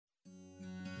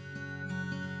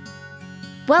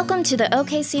Welcome to the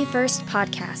OKC First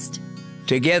podcast.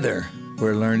 Together,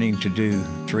 we're learning to do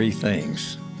three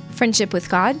things. Friendship with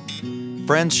God,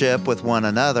 friendship with one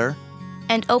another,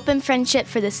 and open friendship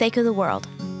for the sake of the world.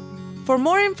 For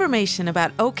more information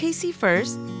about OKC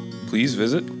First, please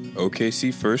visit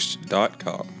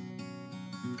okcfirst.com.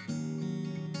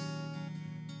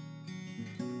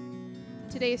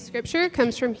 Today's scripture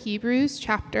comes from Hebrews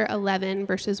chapter 11,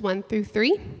 verses 1 through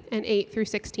 3 and 8 through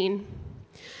 16.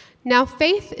 Now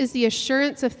faith is the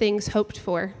assurance of things hoped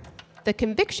for, the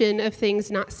conviction of things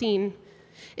not seen.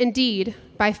 Indeed,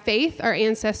 by faith our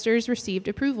ancestors received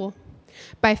approval.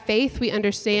 By faith we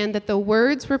understand that the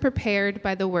words were prepared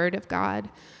by the word of God,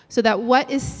 so that what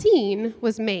is seen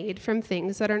was made from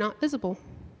things that are not visible.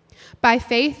 By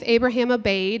faith Abraham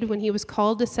obeyed when he was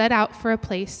called to set out for a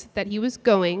place that he was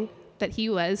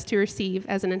to receive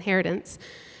as an inheritance.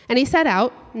 And he set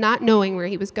out, not knowing where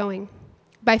he was going.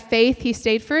 By faith he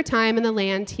stayed for a time in the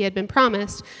land he had been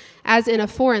promised, as in a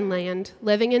foreign land,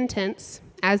 living in tents,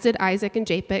 as did Isaac and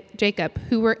Jacob,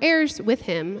 who were heirs with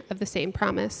him of the same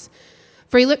promise.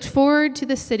 For he looked forward to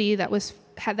the city that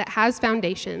has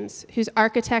foundations, whose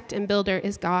architect and builder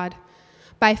is God.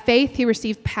 By faith he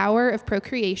received power of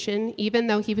procreation, even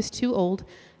though he was too old,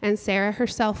 and Sarah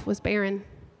herself was barren,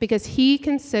 because he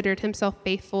considered himself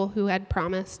faithful who had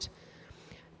promised.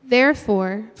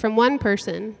 Therefore, from one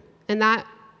person,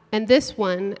 and this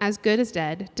one as good as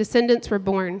dead, descendants were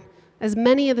born, as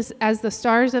many as the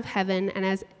stars of heaven and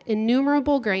as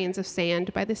innumerable grains of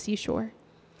sand by the seashore.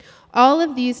 All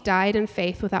of these died in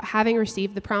faith without having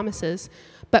received the promises,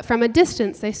 but from a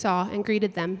distance they saw and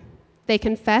greeted them. They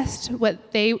confessed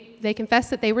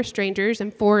that they were strangers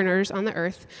and foreigners on the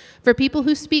earth, for people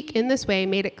who speak in this way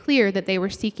made it clear that they were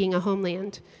seeking a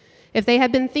homeland. If they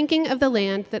had been thinking of the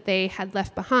land that they had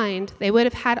left behind, they would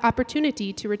have had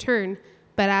opportunity to return.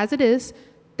 But as it is,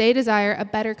 they desire a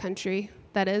better country,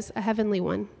 that is, a heavenly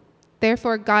one.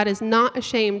 Therefore, God is not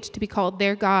ashamed to be called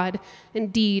their God.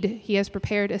 Indeed, he has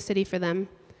prepared a city for them.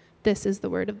 This is the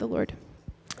word of the Lord.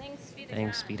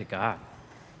 Thanks be to God.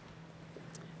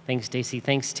 Thanks, Stacy.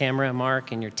 Thanks, Tamara,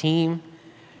 Mark, and your team.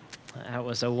 That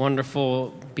was a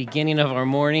wonderful beginning of our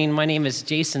morning. My name is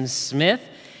Jason Smith,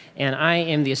 and I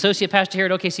am the associate pastor here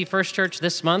at OKC First Church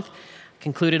this month.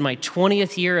 Concluded my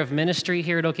 20th year of ministry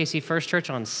here at OKC First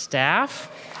Church on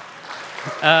staff.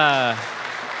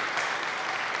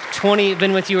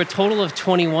 Been with you a total of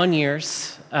 21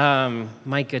 years.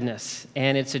 My goodness.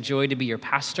 And it's a joy to be your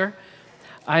pastor.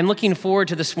 I'm looking forward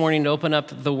to this morning to open up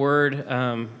the word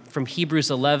from Hebrews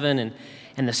 11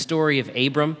 and the story of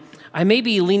Abram. I may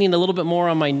be leaning a little bit more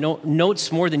on my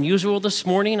notes more than usual this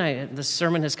morning. The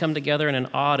sermon has come together in an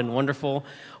odd and wonderful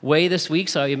way this week,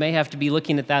 so you may have to be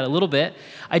looking at that a little bit.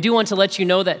 I do want to let you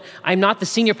know that I'm not the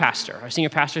senior pastor. Our senior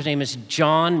pastor's name is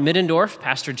John Middendorf.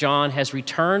 Pastor John has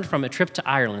returned from a trip to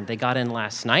Ireland. They got in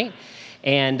last night,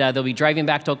 and they'll be driving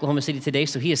back to Oklahoma City today,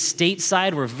 so he is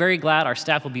stateside. We're very glad. Our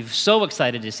staff will be so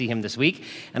excited to see him this week,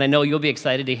 and I know you'll be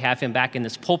excited to have him back in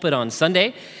this pulpit on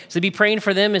Sunday. So be praying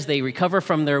for them as they recover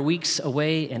from their weeks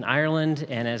away in Ireland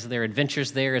and as their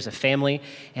adventures there as a family.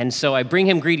 And so I bring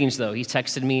him greetings, though. He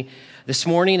texted me this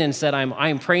morning and said, I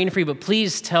am praying for you, but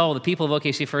please tell the people of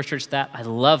OKC First Church that I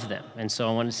love them. And so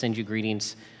I want to send you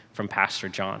greetings from Pastor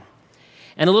John.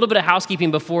 And a little bit of housekeeping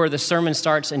before the sermon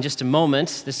starts in just a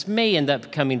moment. This may end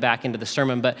up coming back into the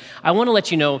sermon, but I want to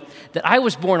let you know that I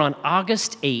was born on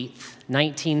August 8th,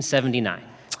 1979.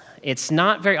 It's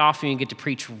not very often you get to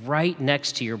preach right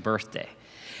next to your birthday.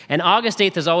 And August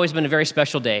 8th has always been a very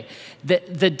special day.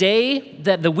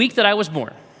 The week that I was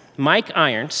born, Mike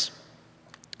Irons,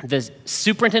 the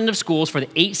superintendent of schools for the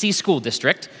 8C school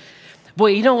district.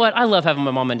 Boy, you know what? I love having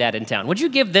my mom and dad in town. Would you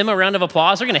give them a round of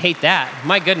applause? They're going to hate that.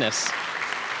 My goodness.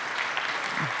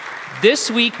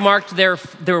 This week marked their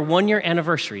 1-year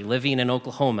anniversary living in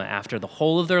Oklahoma after the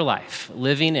whole of their life,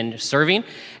 living and serving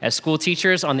as school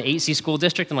teachers on the 8C school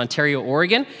district in Ontario,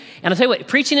 Oregon. And I'll tell you what,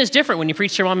 preaching is different when you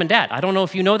preach to your mom and dad. I don't know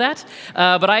if you know that,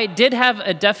 but I did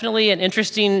have definitely an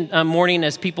interesting morning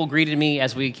as people greeted me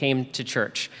as we came to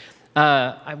church.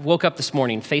 I woke up this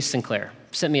morning, Faith Sinclair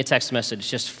sent me a text message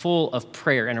just full of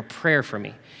prayer and a prayer for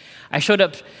me. I showed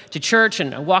up to church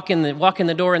and I walk in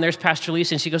the door and there's Pastor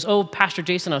Lisa and she goes, "Oh, Pastor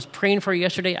Jason, I was praying for you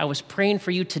yesterday. I was praying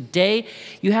for you today.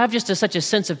 You have just such a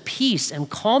sense of peace and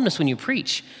calmness when you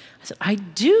preach." I said, "I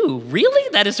do? Really?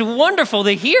 That is wonderful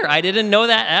to hear. I didn't know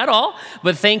that at all,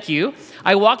 but thank you."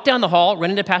 I walked down the hall, run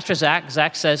into Pastor Zach.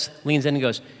 Zach leans in and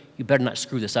goes, "You better not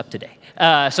screw this up today."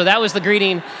 So that was the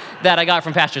greeting that I got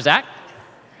from Pastor Zach.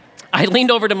 I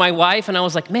leaned over to my wife and I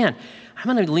was like, "Man,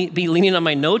 I'm going to be leaning on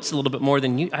my notes a little bit more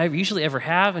than I usually ever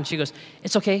have." And she goes,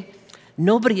 "It's okay.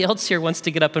 Nobody else here wants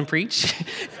to get up and preach.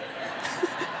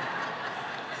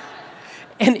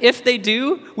 And if they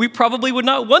do, we probably would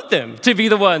not want them to be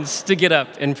the ones to get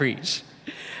up and preach.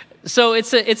 So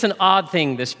it's an odd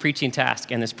thing, this preaching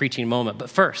task and this preaching moment. But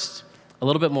first, a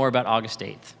little bit more about August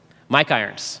 8th. Mike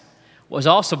Irons was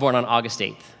also born on August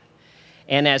 8th.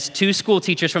 And as two school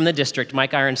teachers from the district,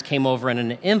 Mike Irons came over in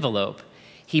an envelope.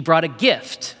 He brought a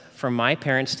gift for my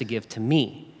parents to give to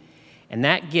me. And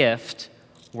that gift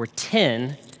were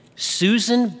 10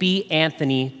 Susan B.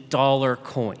 Anthony dollar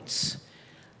coins.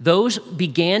 Those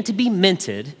began to be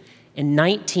minted in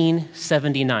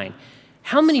 1979.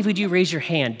 How many of you raise your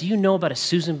hand? Do you know about a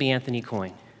Susan B. Anthony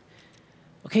coin?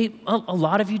 Okay, a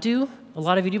lot of you do. A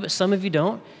lot of you do, but some of you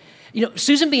don't. You know,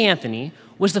 Susan B. Anthony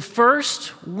was the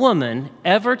first woman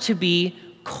ever to be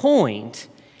coined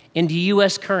into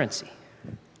U.S. currency.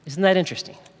 Isn't that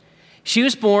interesting? She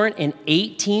was born in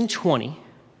 1820,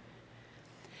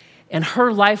 and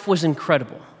her life was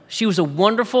incredible. She was a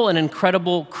wonderful and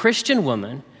incredible Christian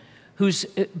woman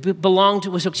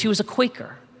she was a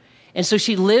Quaker. And so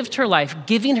she lived her life,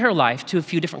 giving her life to a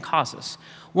few different causes.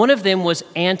 One of them was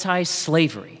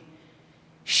anti-slavery.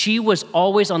 She was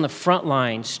always on the front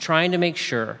lines trying to make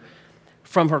sure,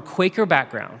 from her Quaker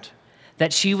background,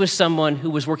 that she was someone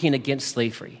who was working against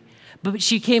slavery. But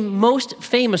she became most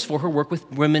famous for her work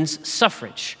with women's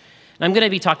suffrage. And I'm going to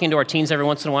be talking to our teens every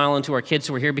once in a while and to our kids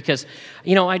who are here because,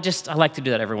 I like to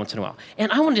do that every once in a while.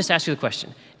 And I want to just ask you the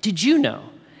question. Did you know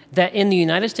that in the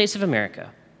United States of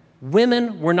America,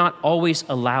 women were not always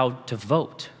allowed to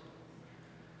vote?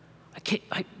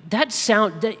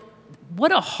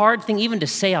 What a hard thing even to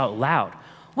say out loud.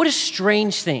 What a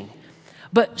strange thing.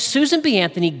 But Susan B.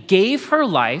 Anthony gave her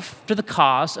life to the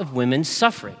cause of women's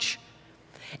suffrage.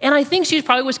 And I think she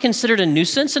probably was considered a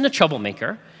nuisance and a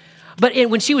troublemaker. But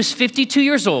when she was 52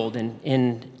 years old in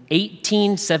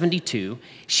 1872,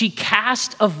 she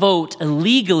cast a vote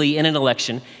illegally in an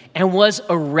election and was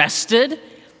arrested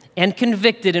and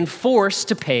convicted and forced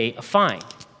to pay a fine.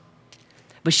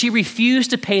 But she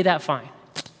refused to pay that fine.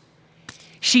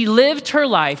 She lived her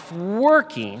life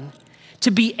working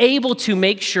to be able to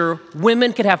make sure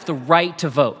women could have the right to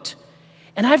vote.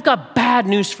 And I've got bad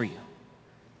news for you.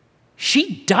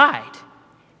 She died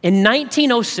in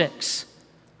 1906,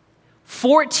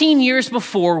 14 years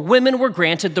before women were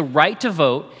granted the right to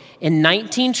vote in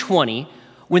 1920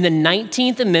 when the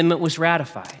 19th Amendment was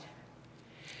ratified.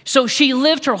 So she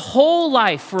lived her whole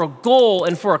life for a goal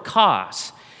and for a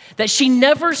cause that she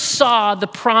never saw the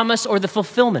promise or the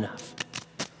fulfillment of.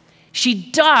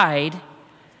 She died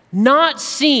not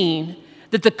seeing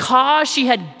that the cause she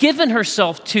had given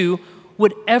herself to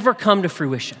would ever come to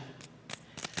fruition.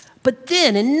 But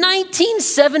then in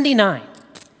 1979,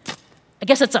 I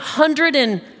guess it's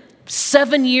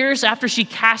 107 years after she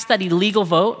cast that illegal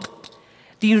vote,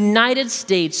 the United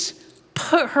States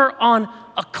put her on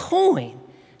a coin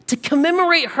to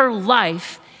commemorate her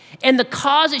life and the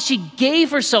cause that she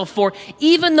gave herself for,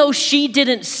 even though she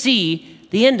didn't see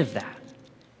the end of that.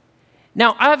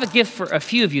 Now, I have a gift for a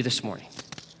few of you this morning.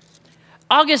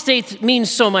 August 8th means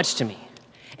so much to me.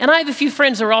 And I have a few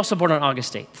friends that are also born on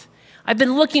August 8th. I've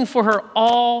been looking for her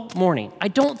all morning. I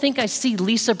don't think I see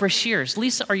Lisa Brashears.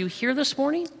 Lisa, are you here this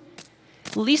morning?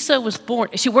 Lisa was born.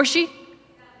 Where's she?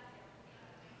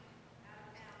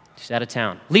 She's out of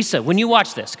town. Lisa, when you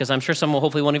watch this, because I'm sure someone,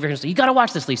 hopefully one of your friends, you got to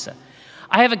watch this, Lisa.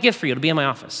 I have a gift for you. It'll be in my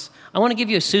office. I want to give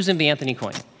you a Susan B. Anthony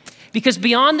coin. Because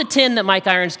beyond the 10 that Mike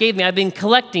Irons gave me, I've been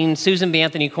collecting Susan B.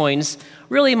 Anthony coins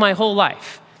really my whole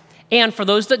life. And for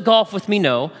those that golf with me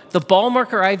know, the ball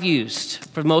marker I've used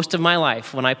for most of my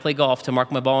life when I play golf to mark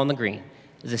my ball on the green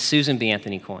is a Susan B.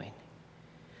 Anthony coin.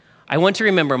 I want to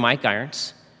remember Mike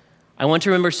Irons. I want to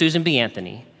remember Susan B.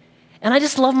 Anthony. And I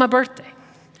just love my birthday.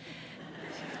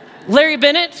 Larry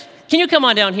Bennett, can you come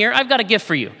on down here? I've got a gift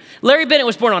for you. Larry Bennett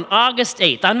was born on August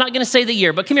 8th. I'm not going to say the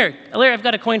year, but come here. Larry, I've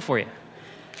got a coin for you.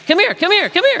 Come here.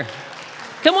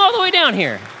 Come all the way down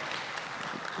here.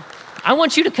 I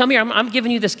want you to come here. I'm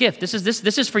giving you this gift. This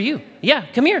is for you. Yeah,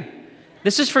 come here.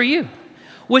 This is for you.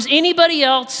 Was anybody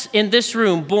else in this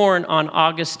room born on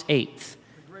August 8th?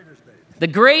 The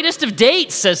greatest of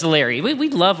dates, says Larry. We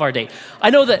love our date. I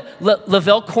know that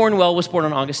Lavelle Cornwell was born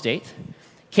on August 8th.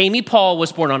 Kami Paul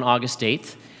was born on August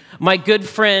 8th. My good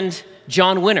friend,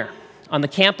 John Winter, on the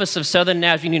campus of Southern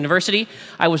Nazarene University,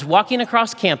 I was walking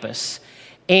across campus,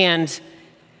 and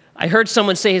I heard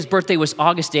someone say his birthday was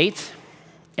August 8th,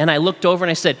 and I looked over and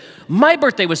I said, my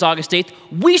birthday was August 8th.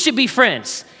 We should be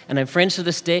friends. And I'm friends to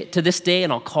this day,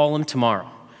 and I'll call him tomorrow.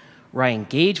 Ryan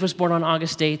Gage was born on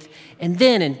August 8th. And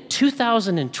then in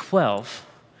 2012,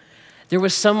 there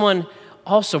was someone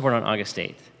also born on August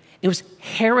 8th. It was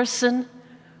Harrison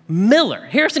Miller.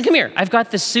 Harrison, come here. I've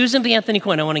got this Susan B. Anthony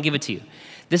coin. I want to give it to you.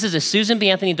 This is a Susan B.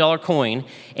 Anthony dollar coin,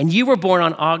 and you were born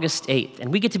on August 8th,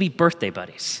 and we get to be birthday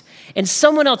buddies. And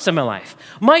someone else in my life,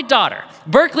 my daughter,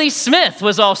 Berkeley Smith,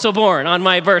 was also born on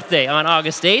my birthday on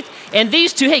August 8th. And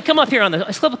these two, hey, come up here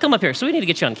come up here. So we need to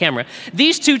get you on camera.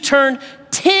 These two turned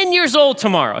 10 years old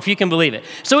tomorrow, if you can believe it.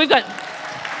 So we've got,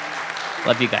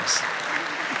 love you guys.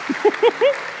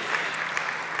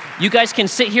 You guys can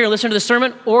sit here and listen to the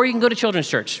sermon, or you can go to children's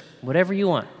church, whatever you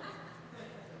want.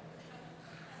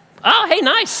 Oh, hey,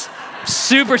 nice.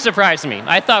 Super surprised me.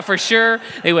 I thought for sure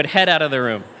they would head out of the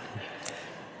room.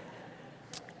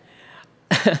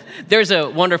 There's a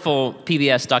wonderful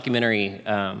PBS documentary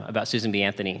about Susan B.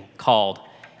 Anthony called,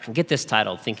 and get this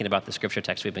title, thinking about the scripture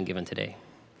text we've been given today,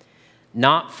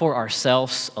 Not for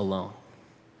Ourselves Alone.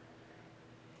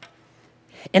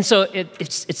 And so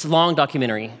it's a long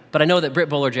documentary, but I know that Britt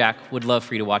Bolerjack would love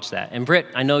for you to watch that. And Britt,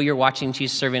 I know you're watching.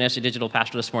 She's serving as a digital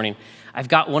pastor this morning. I've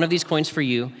got one of these coins for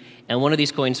you and one of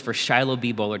these coins for Shiloh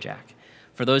B. Bolerjack.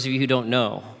 For those of you who don't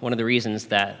know, one of the reasons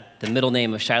that the middle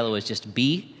name of Shiloh is just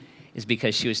B is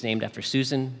because she was named after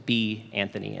Susan B.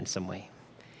 Anthony in some way.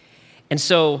 And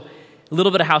so a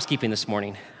little bit of housekeeping this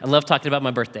morning. I love talking about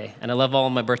my birthday, and I love all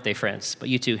of my birthday friends. But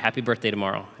you too, happy birthday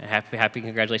tomorrow. And happy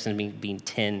congratulations on being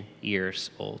 10 years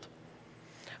old.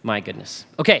 My goodness.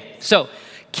 Okay, so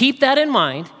keep that in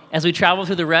mind as we travel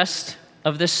through the rest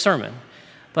of this sermon.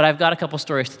 But I've got a couple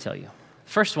stories to tell you.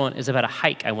 First one is about a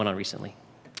hike I went on recently.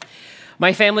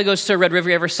 My family goes to Red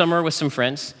River every summer with some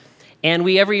friends, and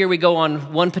every year we go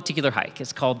on one particular hike.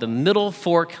 It's called the Middle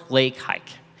Fork Lake Hike.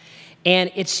 And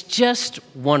it's just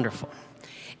wonderful.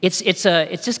 It's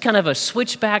just kind of a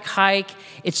switchback hike.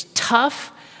 It's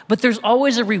tough, but there's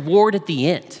always a reward at the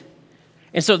end.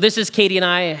 And so this is Katie and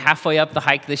I halfway up the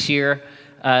hike this year.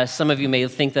 Some of you may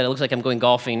think that it looks like I'm going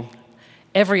golfing.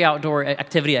 Every outdoor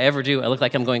activity I ever do, I look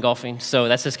like I'm going golfing. So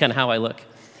that's just kind of how I look.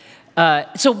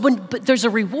 But there's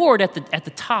a reward at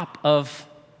the top of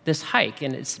this hike,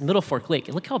 and it's Middle Fork Lake.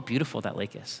 Look how beautiful that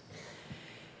lake is.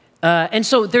 And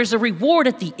so there's a reward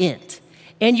at the end.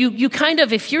 And you kind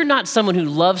of, if you're not someone who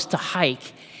loves to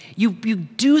hike, you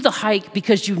do the hike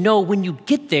because you know when you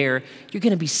get there, you're going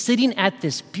to be sitting at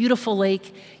this beautiful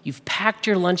lake. You've packed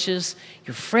your lunches.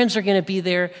 Your friends are going to be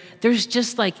there. There's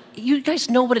just like, you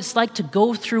guys know what it's like to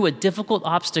go through a difficult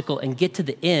obstacle and get to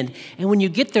the end. And when you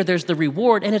get there, there's the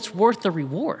reward, and it's worth the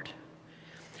reward.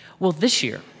 Well, this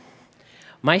year,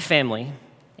 my family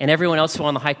and everyone else who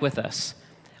on the hike with us,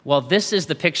 well, this is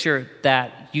the picture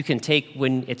that you can take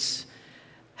when it's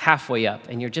halfway up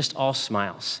and you're just all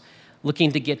smiles,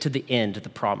 looking to get to the end of the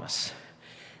promise.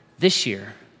 This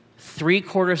year,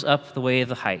 3/4 up the way of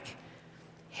the hike,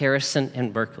 Harrison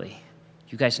and Berkeley,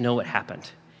 you guys know what happened.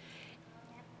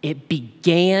 It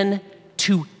began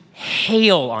to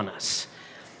hail on us.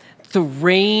 The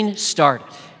rain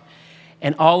started,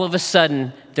 and all of a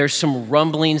sudden, there's some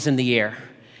rumblings in the air.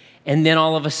 And then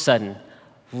all of a sudden,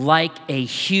 like a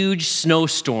huge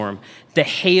snowstorm, the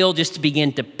hail just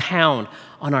began to pound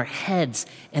on our heads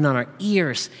and on our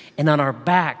ears and on our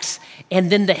backs.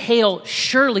 And then the hail,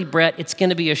 surely, Brett, it's going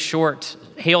to be a short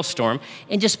hailstorm,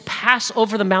 and just pass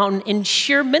over the mountain in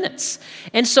sheer minutes.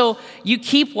 And so you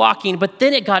keep walking, but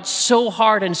then it got so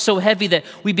hard and so heavy that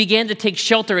we began to take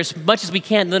shelter as much as we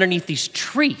can underneath these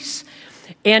trees.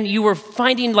 And you were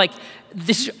finding like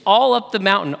this all up the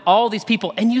mountain, all these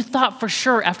people, and you thought for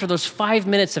sure after those 5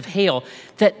 minutes of hail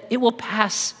that it will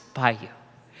pass by you.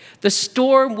 The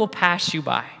storm will pass you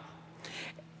by.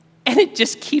 And it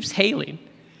just keeps hailing.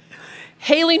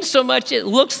 Hailing so much it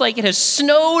looks like it has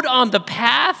snowed on the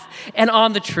path and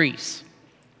on the trees.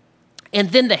 And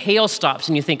then the hail stops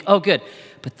and you think, oh good,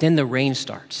 but then the rain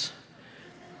starts.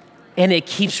 And it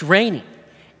keeps raining.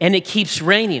 And it keeps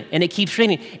raining, and it keeps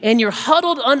raining. And you're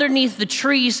huddled underneath the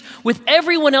trees with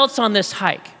everyone else on this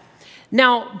hike.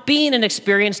 Now, being an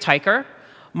experienced hiker,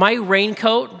 my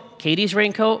raincoat, Katie's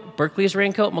raincoat, Berkeley's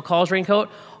raincoat, McCall's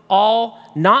raincoat, all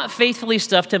not faithfully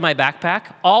stuffed in my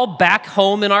backpack, all back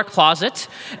home in our closet,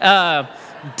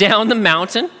 down the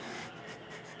mountain.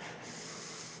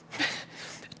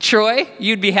 Troy,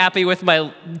 you'd be happy with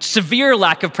my severe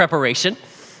lack of preparation.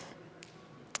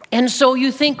 And so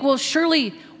you think, well,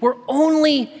 surely we're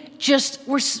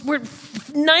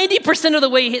 90% of the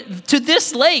way to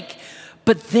this lake.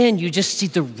 But then you just see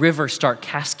the river start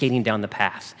cascading down the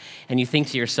path. And you think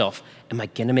to yourself, am I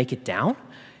going to make it down?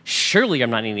 Surely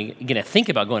I'm not even going to think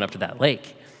about going up to that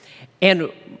lake. And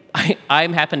I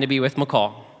happen to be with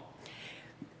McCall.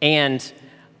 And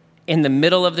in the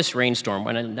middle of this rainstorm,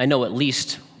 when I know at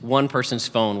least one person's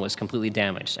phone was completely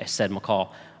damaged, I said, McCall,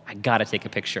 I got to take a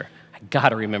picture. I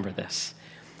gotta remember this.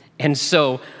 And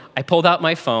so I pulled out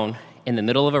my phone in the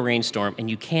middle of a rainstorm, and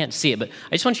you can't see it, but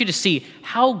I just want you to see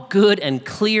how good and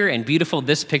clear and beautiful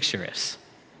this picture is.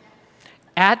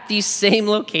 At the same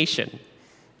location,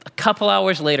 a couple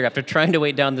hours later, after trying to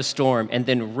wait down the storm and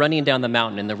then running down the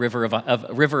mountain in the river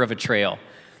of a trail,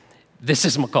 this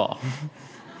is McCall.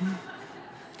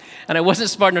 And I wasn't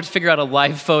smart enough to figure out a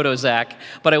live photo, Zach,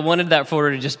 but I wanted that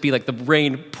photo to just be like the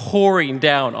rain pouring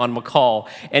down on McCall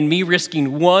and me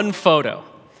risking one photo.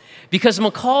 Because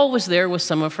McCall was there with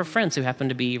some of her friends who happened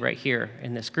to be right here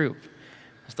in this group.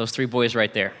 It's those three boys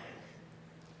right there.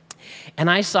 And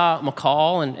I saw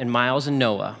McCall and Miles and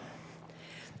Noah.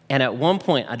 And at one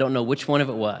point, I don't know which one of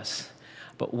it was,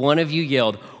 but one of you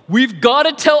yelled, "We've got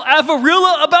to tell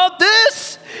Avarilla about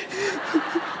this!"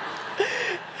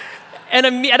 And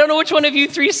I don't know which one of you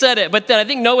three said it, but then I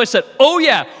think Noah said, "Oh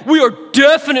yeah, we are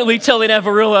definitely telling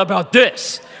Avarilla about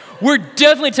this. We're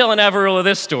definitely telling Avarilla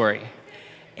this story."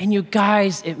 And you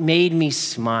guys, it made me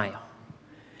smile.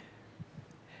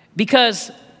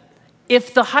 Because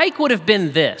if the hike would have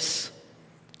been this,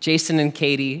 Jason and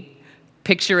Katie,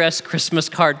 picturesque Christmas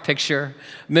card picture,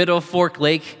 Middle Fork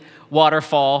Lake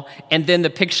waterfall, and then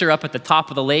the picture up at the top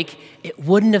of the lake, it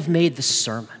wouldn't have made the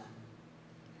sermon.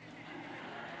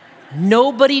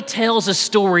 Nobody tells a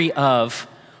story of,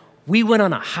 we went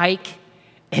on a hike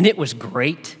and it was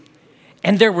great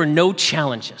and there were no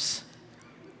challenges.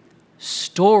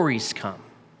 Stories come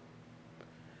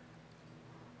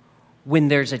when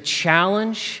there's a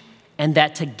challenge and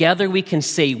that together we can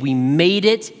say we made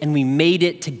it and we made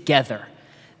it together.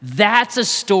 That's a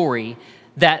story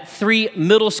that 3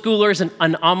 middle schoolers and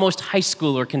an almost high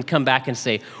schooler can come back and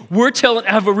say, we're telling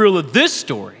Avarilla this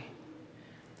story.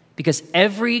 Because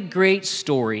every great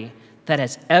story that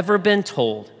has ever been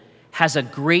told has a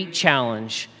great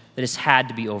challenge that has had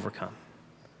to be overcome.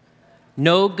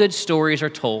 No good stories are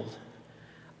told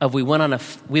of we went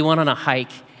on a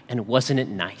hike and wasn't it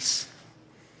nice?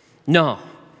 No,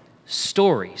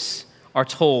 stories are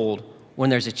told when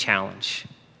there's a challenge.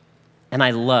 And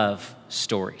I love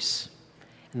stories.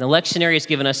 And the lectionary has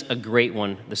given us a great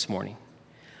one this morning.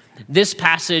 This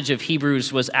passage of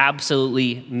Hebrews was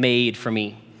absolutely made for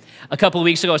me. A couple of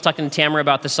weeks ago, I was talking to Tamara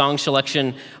about the song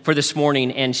selection for this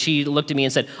morning, and she looked at me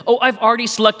and said, "Oh, I've already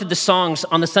selected the songs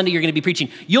on the Sunday you're going to be preaching.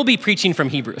 You'll be preaching from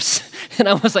Hebrews." And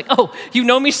I was like, "Oh, you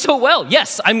know me so well.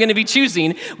 Yes, I'm going to be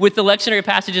choosing with the lectionary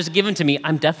passages given to me.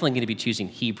 I'm definitely going to be choosing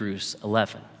Hebrews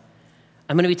 11.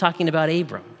 I'm going to be talking about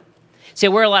Abram. See, I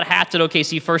wear a lot of hats at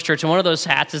OKC First Church, and one of those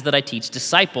hats is that I teach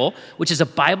Disciple, which is a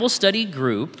Bible study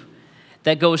group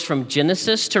that goes from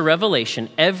Genesis to Revelation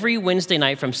every Wednesday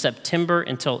night from September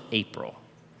until April.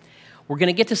 We're going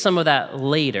to get to some of that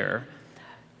later,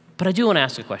 but I do want to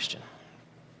ask a question.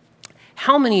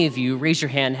 How many of you, raise your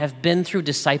hand, have been through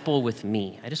Disciple with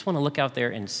me? I just want to look out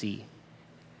there and see.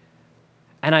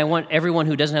 And I want everyone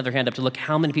who doesn't have their hand up to look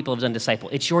how many people have done Disciple.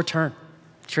 It's your turn.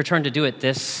 It's your turn to do it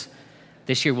this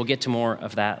year. We'll get to more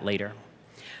of that later.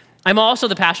 I'm also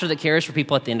the pastor that cares for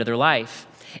people at the end of their life.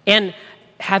 And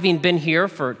having been here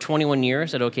for 21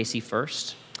 years at OKC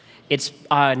First, it's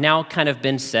now kind of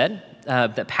been said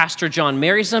that Pastor John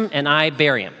marries them and I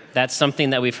bury him. That's something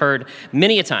that we've heard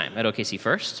many a time at OKC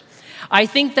First. I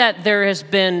think that there has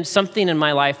been something in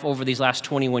my life over these last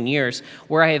 21 years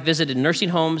where I have visited nursing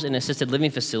homes and assisted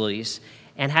living facilities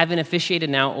and having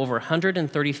officiated now over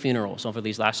 130 funerals over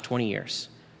these last 20 years.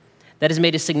 That has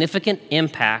made a significant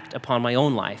impact upon my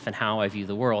own life and how I view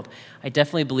the world. I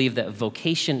definitely believe that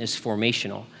vocation is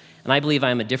formational, and I believe I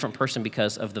am a different person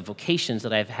because of the vocations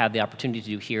that I've had the opportunity to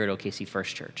do here at OKC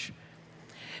First Church.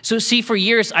 So see, for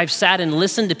years, I've sat and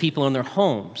listened to people in their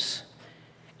homes,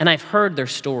 and I've heard their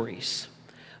stories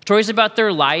about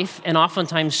their life and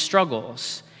oftentimes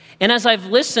struggles. And as I've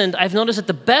listened, I've noticed that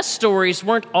the best stories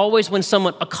weren't always when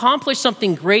someone accomplished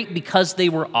something great because they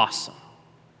were awesome.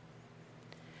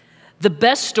 The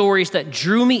best stories that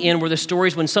drew me in were the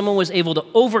stories when someone was able to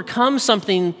overcome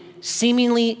something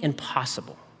seemingly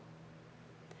impossible.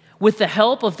 With the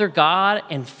help of their God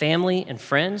and family and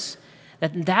friends,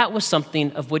 that was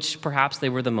something of which perhaps they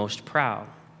were the most proud.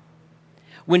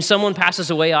 When someone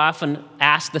passes away, I often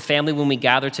ask the family when we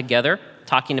gather together,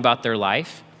 talking about their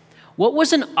life, what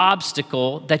was an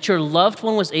obstacle that your loved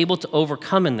one was able to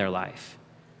overcome in their life?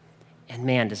 And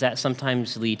man, does that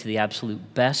sometimes lead to the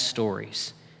absolute best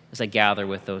stories as I gather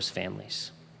with those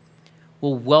families.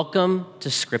 Well, welcome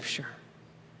to Scripture.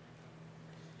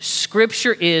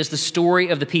 Scripture is the story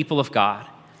of the people of God.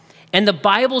 And the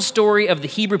Bible story of the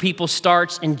Hebrew people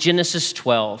starts in Genesis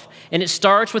 12. And it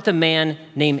starts with a man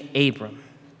named Abram.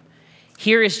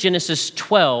 Here is Genesis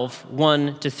 12,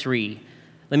 1-3.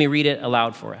 Let me read it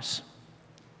aloud for us.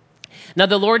 Now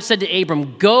the Lord said to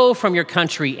Abram, go from your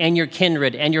country and your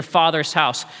kindred and your father's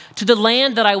house to the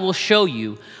land that I will show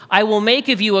you. I will make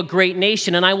of you a great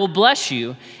nation, and I will bless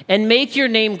you and make your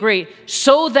name great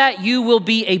so that you will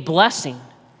be a blessing.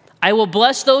 I will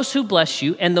bless those who bless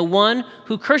you, and the one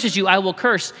who curses you I will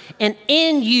curse. And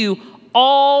in you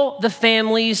all the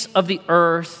families of the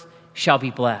earth shall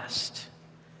be blessed.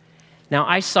 Now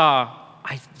I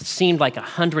seemed like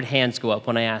 100 hands go up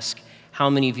when I asked how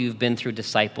many of you have been through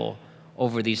Disciple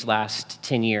over these last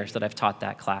 10 years that I've taught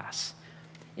that class.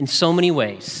 In so many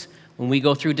ways, when we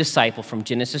go through Disciple from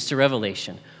Genesis to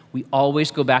Revelation, we always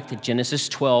go back to Genesis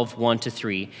 12,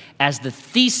 1-3 as the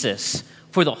thesis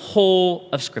for the whole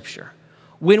of Scripture.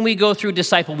 When we go through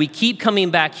Disciple, we keep coming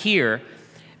back here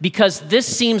because this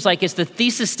seems like it's the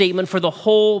thesis statement for the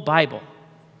whole Bible.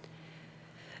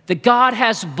 That God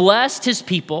has blessed his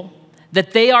people,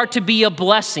 that they are to be a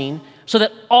blessing so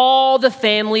that all the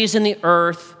families in the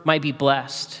earth might be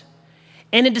blessed.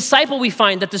 And in Disciple, we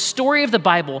find that the story of the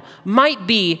Bible might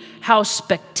be how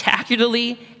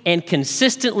spectacularly and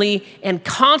consistently and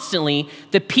constantly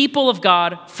the people of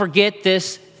God forget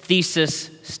this thesis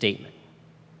statement.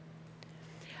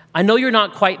 I know you're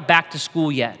not quite back to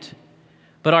school yet,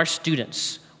 but our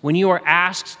students, when you are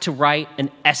asked to write an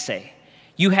essay,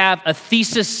 you have a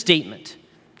thesis statement.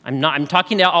 I'm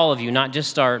talking to all of you, not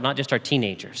just our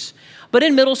teenagers. But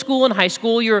in middle school and high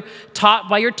school, you're taught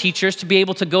by your teachers to be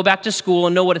able to go back to school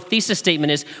and know what a thesis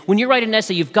statement is. When you write an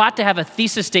essay, you've got to have a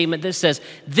thesis statement that says,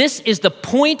 this is the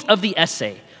point of the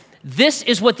essay. This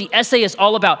is what the essay is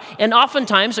all about. And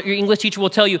oftentimes, your English teacher will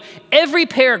tell you, every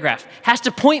paragraph has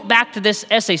to point back to this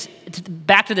essay,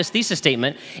 back to this thesis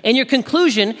statement, and your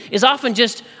conclusion is often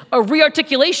just a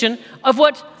rearticulation of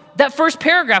what that first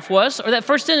paragraph was, or that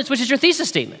first sentence, which is your thesis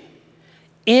statement.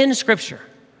 In Scripture,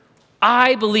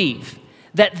 I believe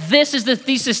that this is the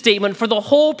thesis statement for the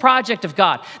whole project of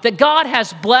God, that God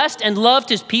has blessed and loved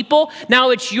his people. Now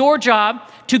it's your job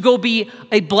to go be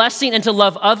a blessing and to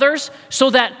love others so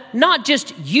that not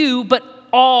just you, but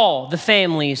all the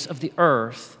families of the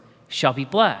earth shall be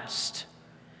blessed.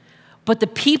 But the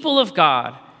people of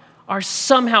God are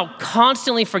somehow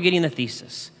constantly forgetting the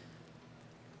thesis.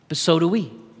 But so do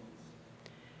we.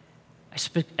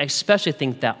 I especially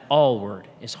think that all word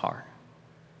is hard.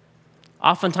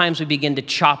 Oftentimes we begin to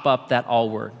chop up that all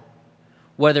word,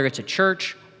 whether it's a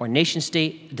church or nation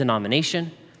state,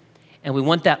 denomination, and we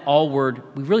want that all word,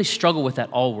 we really struggle with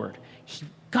that all word.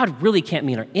 God really can't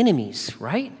mean our enemies,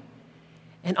 right?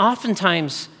 And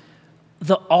oftentimes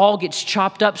the all gets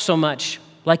chopped up so much,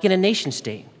 like in a nation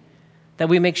state, that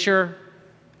we make sure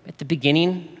at the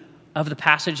beginning of the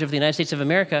passage of the United States of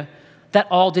America, that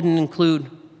all didn't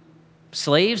include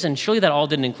slaves, and surely that all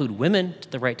didn't include women to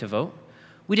the right to vote.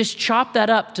 We just chop that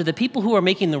up to the people who are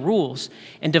making the rules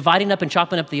and dividing up and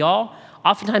chopping up the all.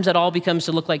 Oftentimes that all becomes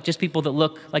to look like just people that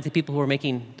look like the people who are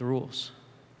making the rules.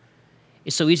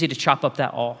 It's so easy to chop up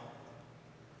that all.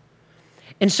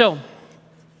 And so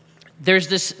there's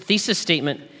this thesis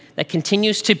statement that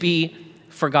continues to be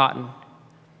forgotten.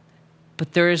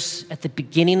 But there's, at the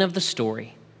beginning of the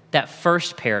story, that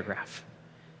first paragraph,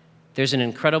 there's an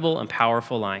incredible and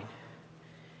powerful line.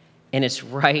 And it's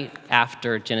right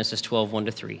after Genesis 12,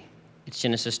 1-3. It's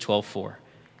Genesis 12, 4.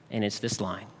 And it's this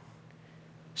line.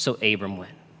 So Abram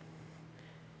went.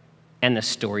 And the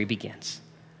story begins.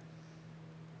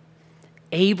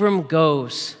 Abram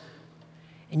goes.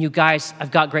 And you guys,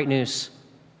 I've got great news.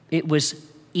 It was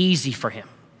easy for him.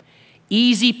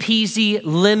 Easy peasy,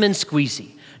 lemon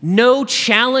squeezy. No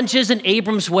challenges in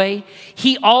Abram's way.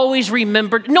 He always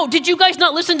remembered. No, did you guys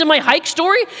not listen to my hike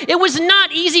story? It was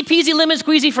not easy peasy, lemon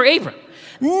squeezy for Abram.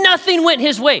 Nothing went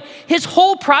his way. His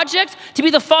whole project to be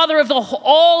the father of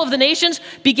all of the nations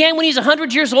began when he's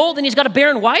 100 years old and he's got a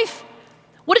barren wife.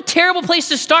 What a terrible place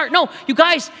to start. No, you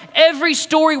guys, every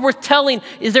story worth telling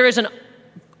is there is an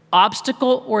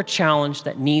obstacle or a challenge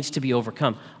that needs to be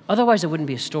overcome. Otherwise, it wouldn't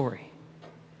be a story.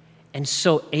 And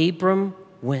so Abram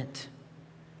went.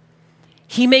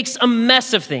 He makes a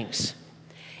mess of things.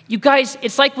 You guys,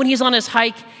 it's like when he's on his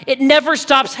hike, it never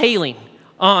stops hailing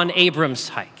on Abram's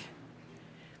hike.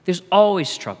 There's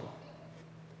always trouble.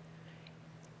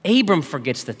 Abram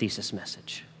forgets the thesis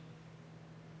message.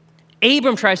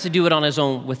 Abram tries to do it on his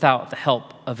own without the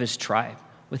help of his tribe,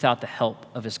 without the help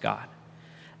of his God.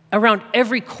 Around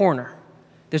every corner,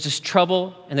 there's this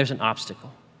trouble and there's an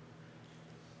obstacle.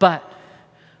 But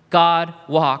God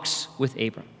walks with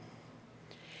Abram.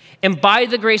 And by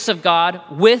the grace of God,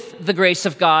 with the grace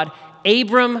of God,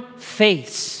 Abram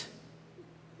faiths.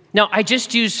 Now, I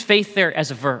just use faith there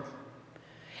as a verb.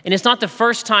 And it's not the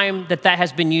first time that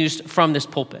has been used from this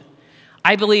pulpit.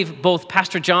 I believe both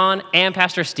Pastor John and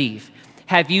Pastor Steve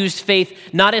have used faith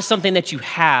not as something that you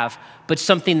have, but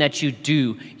something that you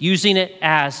do, using it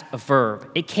as a verb.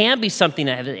 It can be something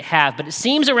that you have, but it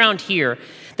seems around here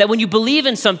that when you believe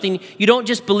in something, you don't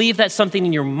just believe that something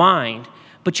in your mind,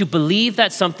 but you believe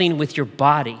that something with your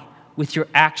body, with your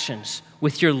actions,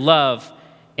 with your love,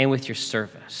 and with your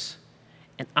service.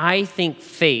 And I think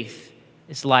faith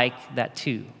is like that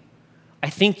too. I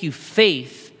think you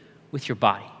faith with your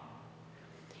body.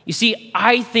 You see,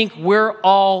 I think we're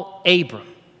all Abram.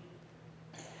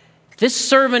 This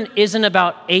sermon isn't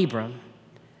about Abram.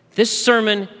 This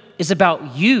sermon is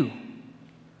about you.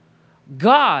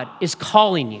 God is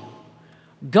calling you.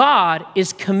 God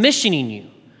is commissioning you.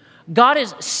 God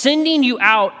is sending you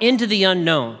out into the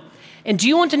unknown. And do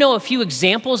you want to know a few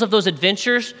examples of those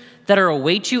adventures that are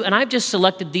await you? And I've just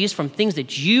selected these from things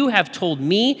that you have told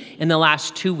me in the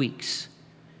last 2 weeks.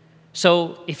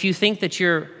 So if you think that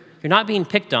you're not being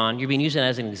picked on, you're being used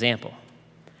as an example.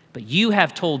 But you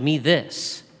have told me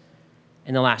this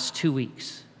in the last 2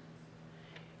 weeks.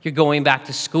 You're going back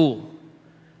to school.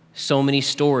 So many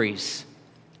stories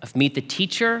of meet the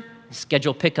teacher,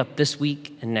 schedule pickup this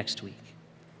week and next week.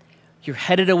 You're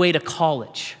headed away to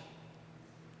college.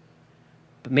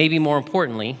 But maybe more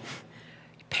importantly,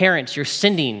 parents, you're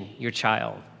sending your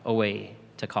child away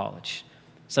to college.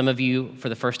 Some of you for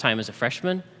the first time as a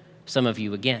freshman, some of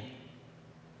you again.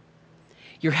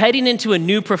 You're heading into a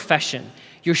new profession.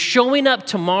 You're showing up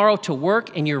tomorrow to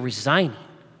work and you're resigning.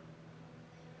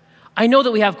 I know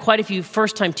that we have quite a few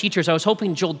first-time teachers. I was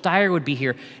hoping Joel Dyer would be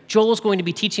here. Joel is going to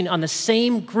be teaching on the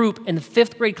same group in the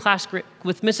 5th grade class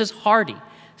with Mrs. Hardy.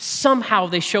 Somehow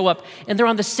they show up and they're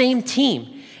on the same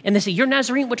team. And they say, "You're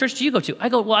Nazarene, what church do you go to?" I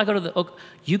go to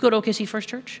you go to OKC First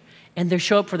Church? And they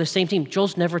show up for the same team.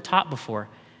 Joel's never taught before.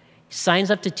 He signs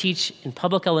up to teach in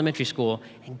public elementary school,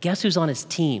 and guess who's on his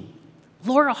team?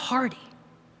 Laura Hardy.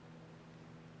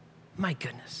 My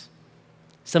goodness.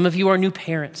 Some of you are new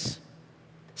parents.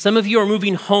 Some of you are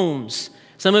moving homes.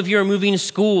 Some of you are moving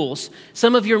schools.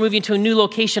 Some of you are moving to a new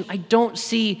location. I don't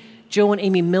see Joe and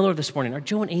Amy Miller this morning. Are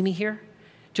Joe and Amy here?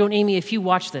 Joe and Amy, if you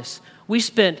watch this, we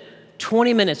spent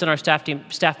 20 minutes in our staff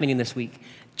meeting this week.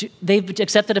 They've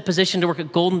accepted a position to work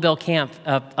at Golden Bell Camp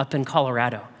up in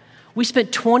Colorado. We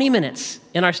spent 20 minutes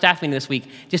in our staff meeting this week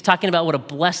just talking about what a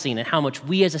blessing and how much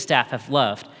we as a staff have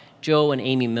loved Joe and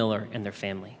Amy Miller and their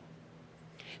family.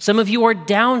 Some of you are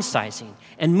downsizing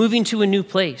and moving to a new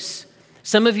place.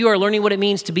 Some of you are learning what it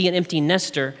means to be an empty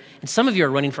nester, and some of you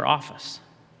are running for office.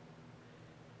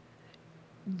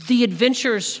 The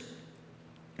adventures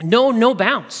know no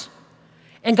bounds.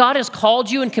 And God has called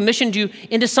you and commissioned you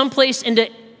into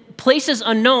places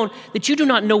unknown that you do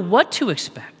not know what to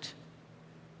expect.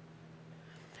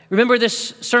 Remember,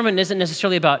 this sermon isn't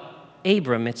necessarily about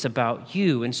Abram, it's about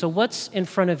you. And so what's in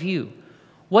front of you?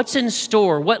 What's in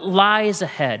store? What lies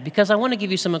ahead? Because I want to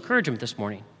give you some encouragement this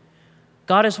morning.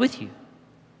 God is with you.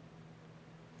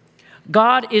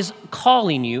 God is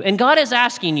calling you, and God is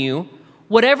asking you,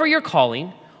 whatever your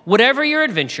calling, whatever your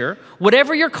adventure,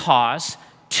 whatever your cause,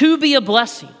 to be a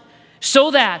blessing,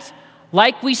 so that,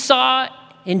 like we saw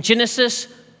in Genesis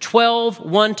 12,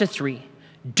 1-3,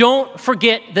 don't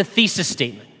forget the thesis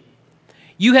statement.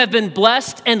 You have been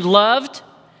blessed and loved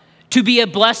to be a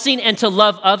blessing and to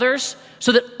love others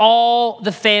so that all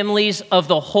the families of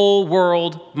the whole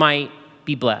world might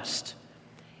be blessed.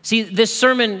 See, this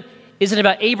sermon isn't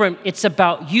about Abram, it's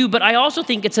about you, but I also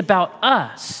think it's about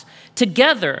us.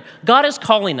 Together, God is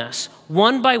calling us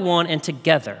one by one and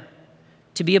together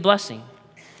to be a blessing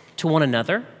to one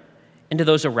another and to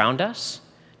those around us,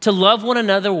 to love one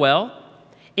another well.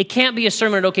 It can't be a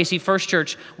sermon at OKC First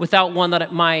Church without one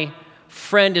that my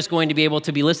friend is going to be able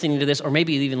to be listening to this, or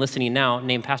maybe even listening now,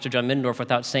 named Pastor John Middendorf,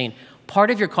 without saying,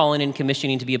 part of your calling and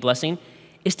commissioning to be a blessing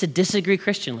is to disagree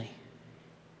Christianly,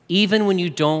 even when you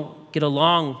don't get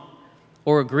along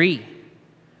or agree,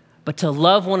 but to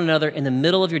love one another in the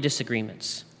middle of your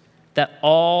disagreements, that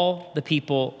all the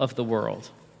people of the world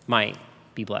might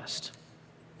be blessed.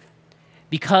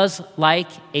 Because like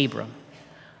Abram,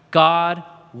 God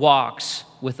walks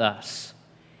with us.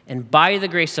 And by the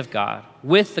grace of God,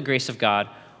 with the grace of God,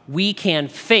 we can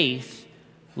faith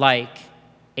like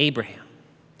Abraham.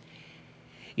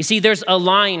 You see, there's a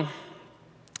line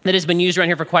that has been used around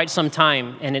here for quite some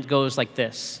time, and it goes like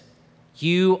this: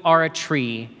 you are a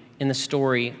tree in the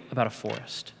story about a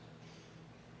forest.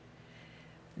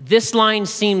 This line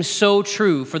seems so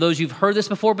true for those who've heard this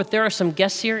before, but there are some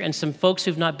guests here and some folks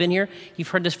who've not been here. You've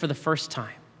heard this for the first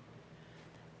time.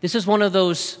 This is one of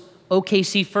those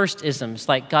OKC First isms,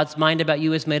 like God's mind about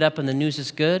you is made up and the news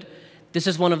is good. This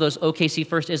is one of those OKC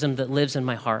First isms that lives in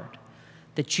my heart,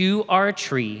 that you are a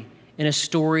tree in a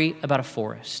story about a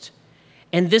forest.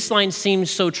 And this line seems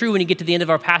so true when you get to the end of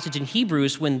our passage in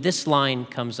Hebrews when this line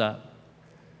comes up.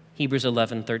 Hebrews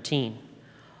 11:13.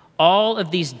 All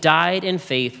of these died in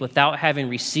faith without having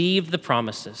received the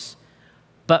promises,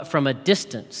 but from a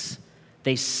distance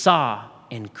they saw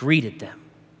and greeted them.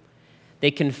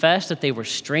 They confessed that they were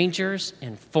strangers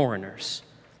and foreigners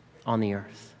on the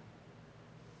earth.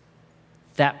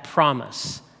 That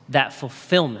promise, that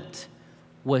fulfillment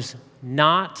was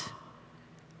not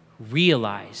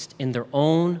realized in their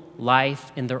own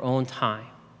life, in their own time,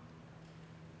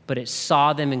 but it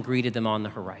saw them and greeted them on the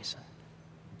horizon.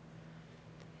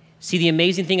 See, the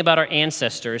amazing thing about our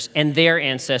ancestors and their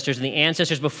ancestors and the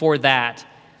ancestors before that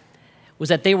was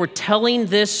that they were telling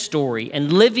this story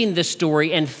and living this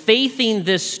story and faithing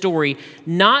this story,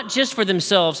 not just for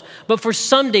themselves, but for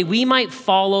someday we might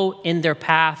follow in their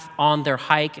path on their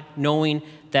hike, knowing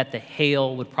that the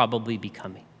hail would probably be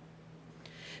coming.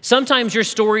 Sometimes your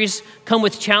stories come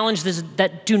with challenges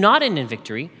that do not end in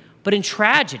victory, but in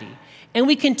tragedy. And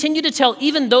we continue to tell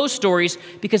even those stories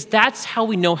because that's how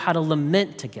we know how to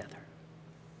lament together.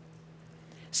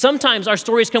 Sometimes our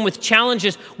stories come with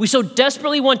challenges we so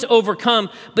desperately want to overcome,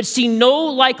 but see no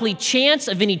likely chance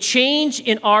of any change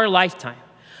in our lifetime.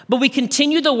 But we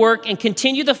continue the work and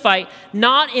continue the fight,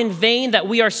 not in vain that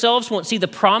we ourselves won't see the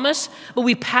promise, but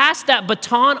we pass that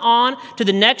baton on to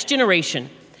the next generation,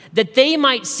 that they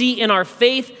might see in our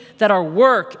faith that our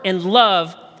work and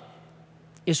love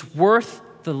is worth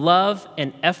the love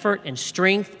and effort and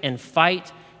strength and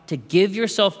fight to give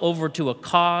yourself over to a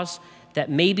cause that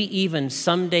maybe even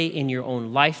someday in your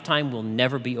own lifetime will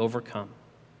never be overcome.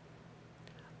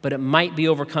 But it might be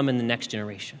overcome in the next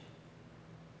generation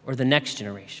or the next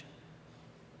generation.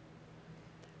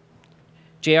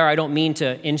 JR, I don't mean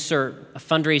to insert a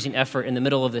fundraising effort in the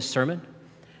middle of this sermon,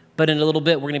 but in a little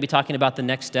bit, we're going to be talking about the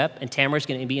next step, and Tamara's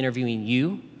going to be interviewing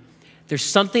you. There's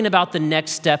something about the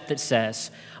next step that says,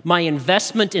 my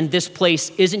investment in this place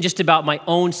isn't just about my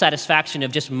own satisfaction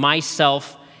of just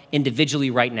myself individually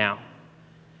right now.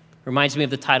 Reminds me of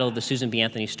the title of the Susan B.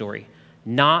 Anthony story,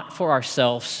 Not for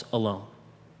Ourselves Alone.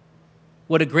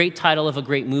 What a great title of a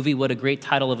great movie. What a great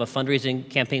title of a fundraising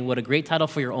campaign. What a great title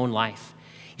for your own life.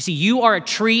 You see, you are a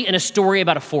tree in a story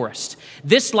about a forest.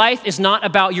 This life is not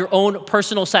about your own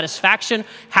personal satisfaction,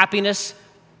 happiness,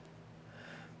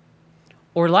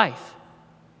 or life.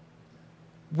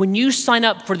 When you sign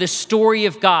up for the story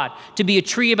of God, to be a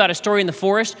tree about a story in the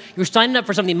forest, you're signing up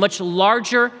for something much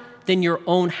larger than your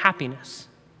own happiness.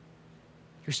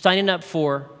 You're signing up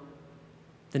for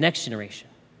the next generation,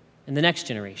 and the next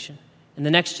generation, and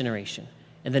the next generation,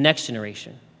 and the next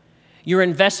generation. Your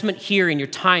investment here in your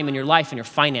time, in your life, in your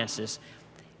finances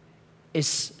is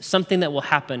something that will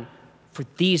happen for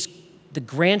the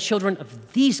grandchildren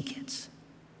of these kids,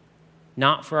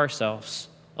 not for ourselves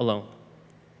alone.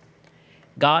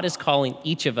 God is calling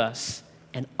each of us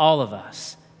and all of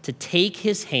us to take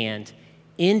his hand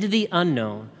into the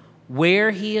unknown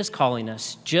where he is calling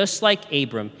us, just like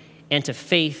Abram, and to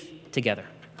faith together.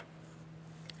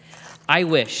 I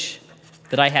wish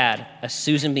that I had a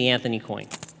Susan B. Anthony coin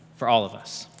for all of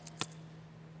us.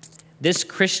 This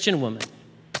Christian woman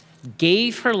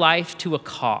gave her life to a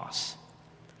cause.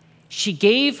 She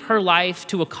gave her life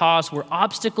to a cause where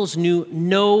obstacles knew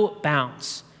no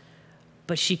bounds,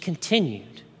 but she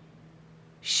continued.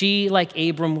 She, like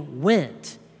Abram,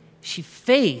 went. She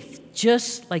faithed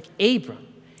just like Abram.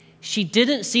 She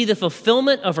didn't see the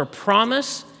fulfillment of her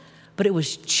promise, but it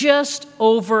was just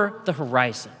over the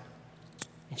horizon.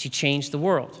 And she changed the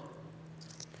world.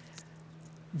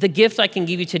 The gift I can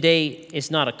give you today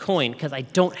is not a coin, because I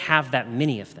don't have that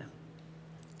many of them.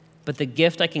 But the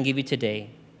gift I can give you today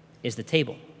is the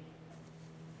table.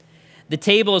 The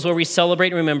table is where we celebrate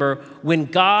and remember when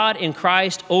God in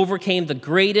Christ overcame the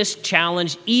greatest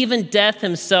challenge, even death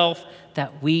himself,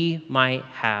 that we might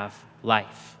have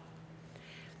life.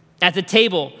 At the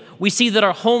table, we see that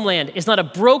our homeland is not a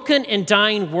broken and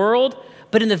dying world,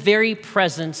 but in the very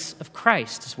presence of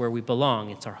Christ is where we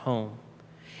belong. It's our home.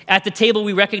 At the table,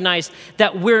 we recognize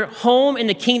that we're home in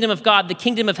the kingdom of God, the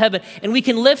kingdom of heaven, and we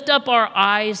can lift up our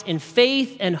eyes in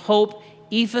faith and hope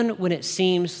even when it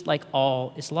seems like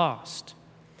all is lost.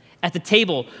 At the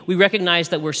table, we recognize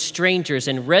that we're strangers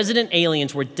and resident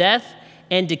aliens where death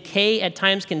and decay at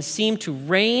times can seem to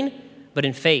reign, but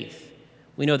in faith,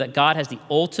 we know that God has the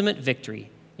ultimate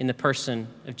victory in the person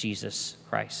of Jesus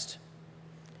Christ.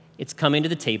 It's coming to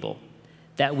the table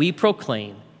that we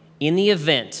proclaim in the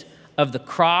event of the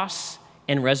cross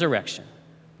and resurrection,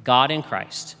 God in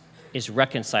Christ is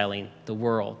reconciling the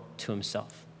world to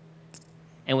himself.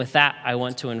 And with that, I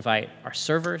want to invite our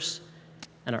servers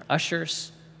and our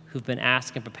ushers who've been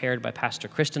asked and prepared by Pastor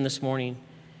Kristen this morning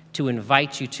to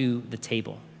invite you to the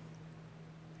table.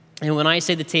 And when I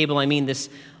say the table, I mean this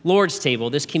Lord's table,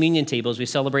 this communion table, as we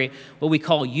celebrate what we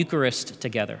call Eucharist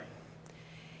together.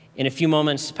 In a few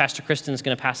moments, Pastor Kristen is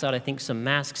going to pass out, I think, some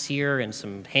masks here and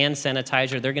some hand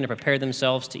sanitizer. They're going to prepare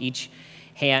themselves to each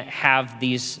have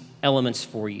these elements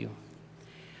for you.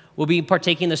 We'll be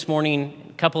partaking this morning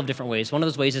a couple of different ways. One of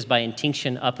those ways is by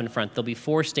intinction up in front. There'll be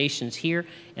 4 stations here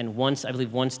and one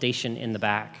station in the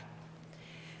back.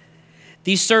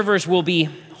 These servers will be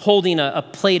holding a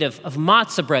plate of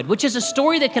matzah bread, which is a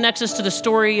story that connects us to the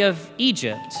story of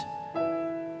Egypt.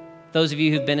 Those of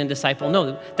you who've been in Disciple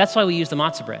know that's why we use the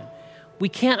matzah bread. We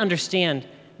can't understand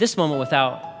this moment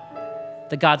without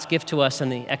the God's gift to us in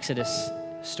the Exodus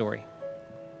story.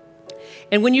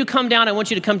 And when you come down, I want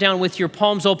you to come down with your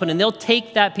palms open, and they'll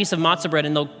take that piece of matzah bread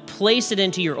and they'll place it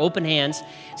into your open hands.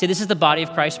 Say, this is the body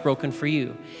of Christ broken for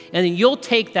you. And then you'll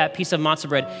take that piece of matzah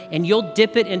bread and you'll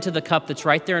dip it into the cup that's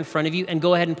right there in front of you and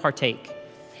go ahead and partake.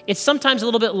 It's sometimes a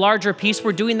little bit larger piece.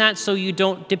 We're doing that so you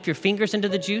don't dip your fingers into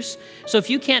the juice. So if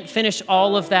you can't finish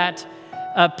all of that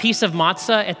piece of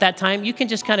matzah at that time, you can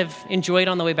just kind of enjoy it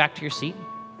on the way back to your seat.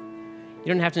 You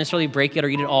don't have to necessarily break it or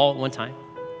eat it all at one time.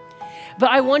 But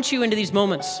I want you into these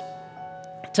moments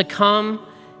to come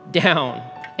down.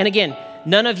 And again,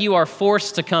 none of you are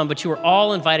forced to come, but you are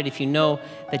all invited if you know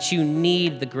that you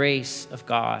need the grace of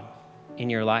God in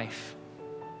your life.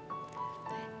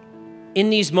 In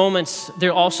these moments,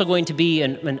 they're also going to be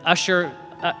an usher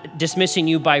dismissing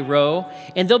you by row,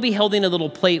 and they'll be holding a little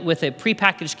plate with a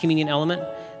prepackaged communion element.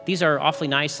 These are awfully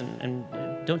nice and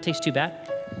don't taste too bad.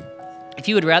 If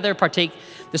you would rather partake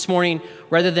this morning,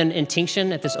 rather than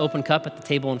intinction at this open cup at the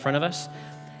table in front of us,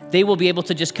 they will be able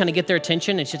to just kind of get their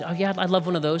attention and say, oh yeah, I'd love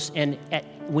one of those. And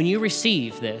when you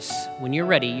receive this, when you're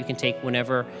ready, you can take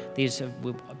whenever these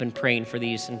have been praying for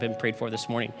these and been prayed for this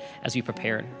morning as we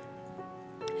prepared.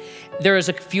 There is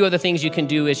a few other things you can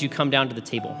do as you come down to the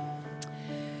table.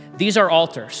 These are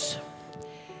altars.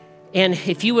 And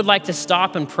if you would like to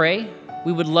stop and pray,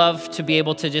 we would love to be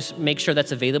able to just make sure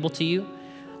that's available to you.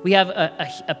 We have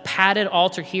a padded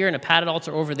altar here and a padded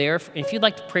altar over there. If you'd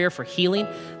like to pray for healing,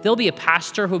 there'll be a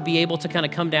pastor who'll be able to kind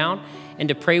of come down and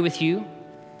to pray with you.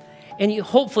 And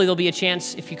hopefully there'll be a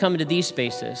chance, if you come into these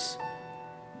spaces,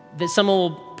 that someone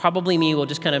will, probably me, will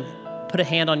just kind of put a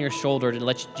hand on your shoulder to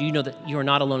let you know that you are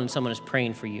not alone and someone is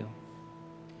praying for you.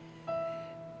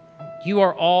 You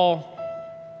are all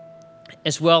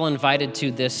as well invited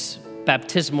to this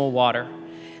baptismal water,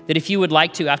 that if you would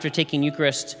like to, after taking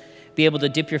Eucharist, be able to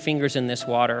dip your fingers in this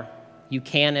water, you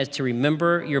can, as to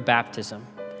remember your baptism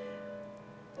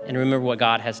and remember what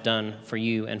God has done for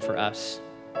you and for us.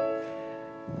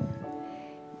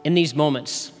 In these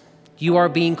moments, you are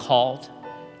being called,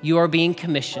 you are being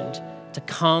commissioned to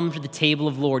come to the table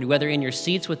of the Lord, whether in your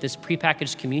seats with this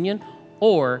prepackaged communion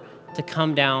or to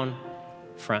come down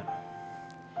front.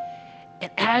 And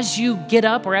as you get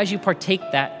up or as you partake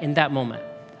that in that moment,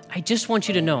 I just want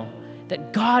you to know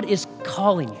that God is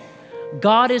calling you.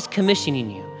 God is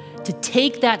commissioning you to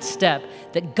take that step,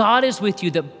 that God is with you,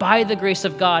 that by the grace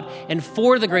of God and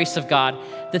for the grace of God,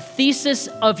 the thesis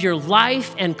of your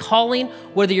life and calling,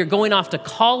 whether you're going off to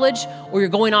college or you're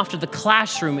going off to the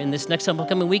classroom in this next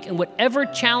upcoming week, and whatever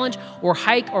challenge or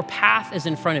hike or path is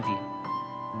in front of you,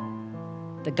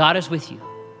 that God is with you.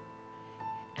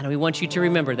 And we want you to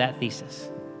remember that thesis,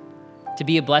 to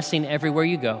be a blessing everywhere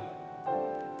you go,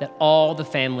 that all the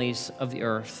families of the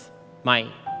earth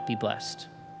might be blessed.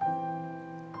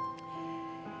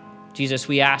 Jesus,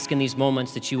 we ask in these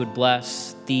moments that you would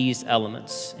bless these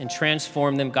elements and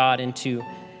transform them, God, into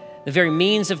the very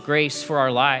means of grace for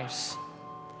our lives,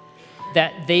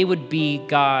 that they would be,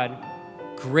 God,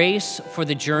 grace for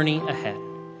the journey ahead,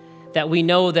 that we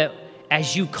know that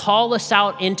as you call us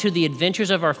out into the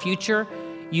adventures of our future,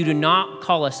 you do not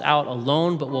call us out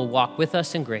alone, but will walk with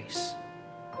us in grace.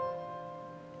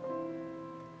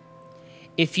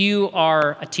 If you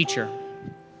are a teacher,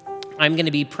 I'm going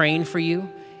to be praying for you.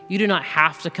 You do not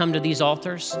have to come to these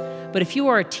altars, but if you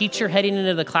are a teacher heading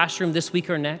into the classroom this week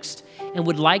or next and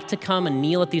would like to come and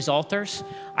kneel at these altars,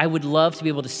 I would love to be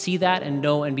able to see that and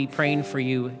know and be praying for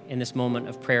you in this moment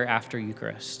of prayer after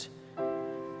Eucharist.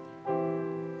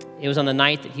 It was on the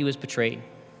night that he was betrayed.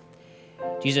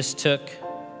 Jesus took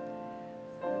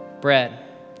bread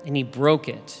and he broke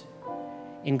it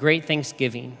in great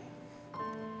thanksgiving.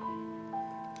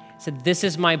 Said, this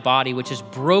is my body, which is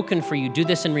broken for you. Do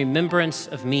this in remembrance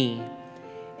of me.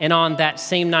 And on that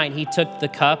same night, he took the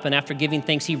cup, and after giving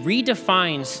thanks, he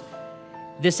redefines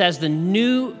this as the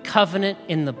new covenant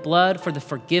in the blood for the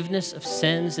forgiveness of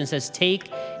sins, and says,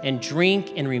 take and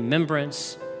drink in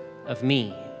remembrance of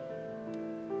me.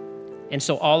 And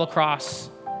so all across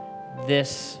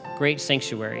this great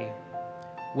sanctuary,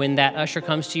 when that usher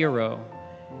comes to your row,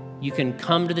 you can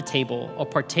come to the table or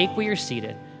partake where you're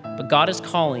seated, but God is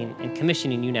calling and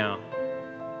commissioning you now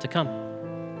to come.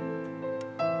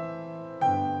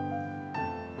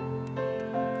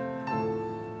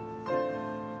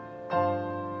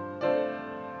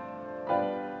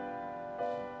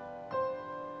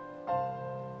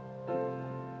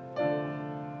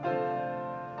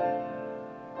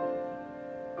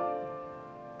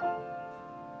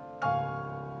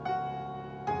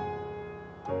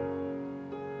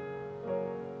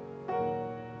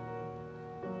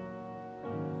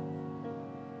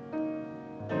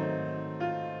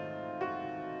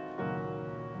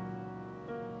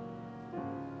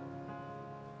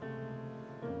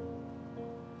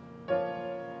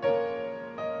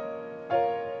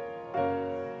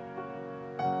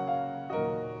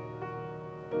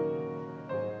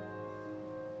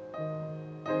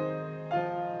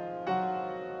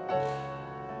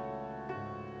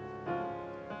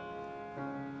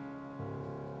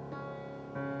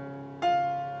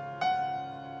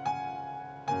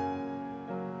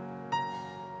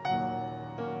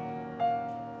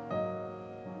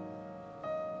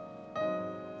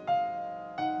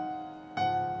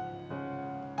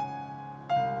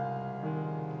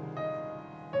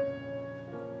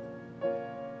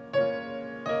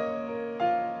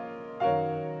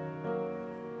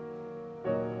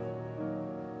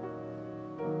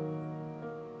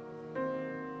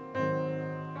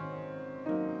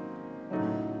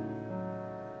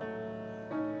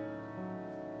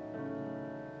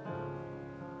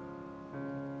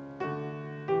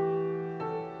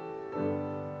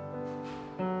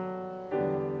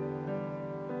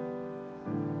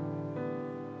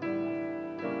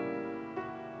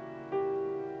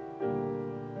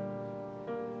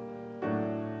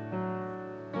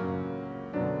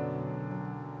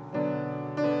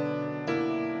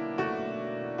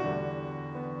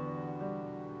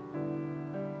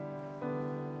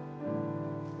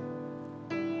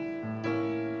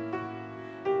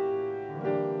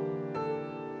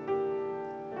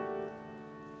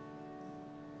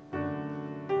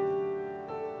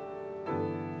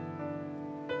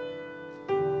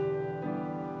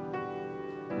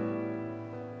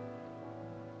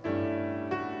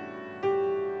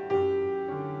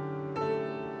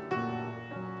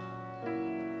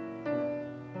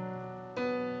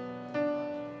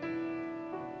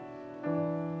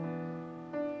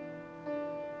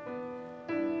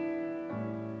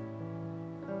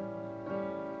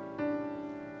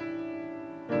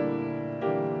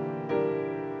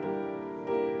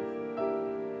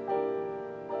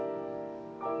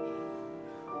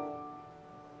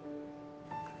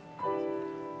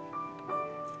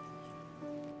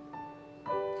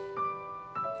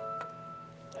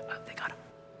 They got him.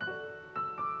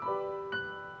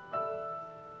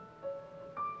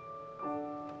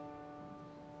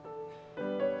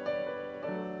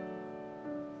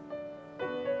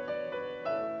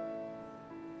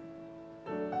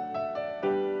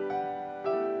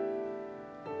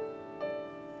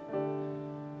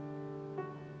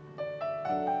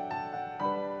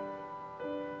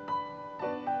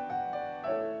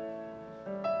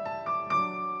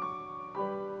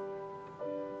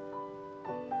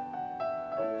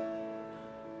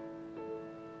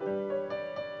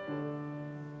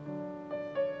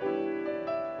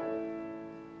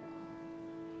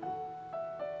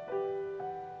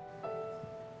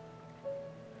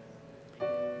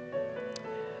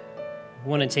 I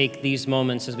want to take these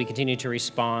moments as we continue to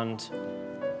respond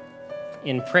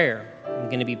in prayer. I'm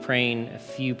going to be praying a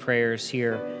few prayers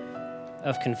here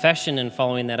of confession and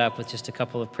following that up with just a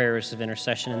couple of prayers of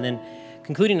intercession, and then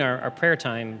concluding our prayer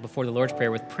time before the Lord's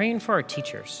Prayer with praying for our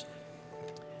teachers.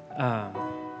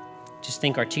 Just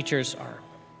think our teachers are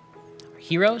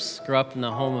heroes, grew up in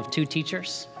the home of 2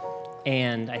 teachers,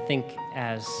 and I think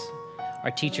as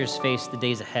our teachers face the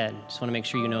days ahead, just want to make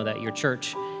sure you know that your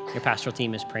church, your pastoral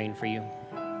team is praying for you.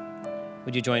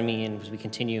 Would you join me as we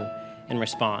continue in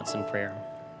response and prayer?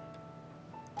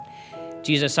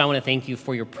 Jesus, I want to thank you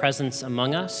for your presence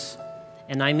among us,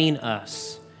 and I mean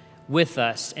us, with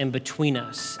us and between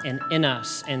us and in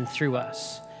us and through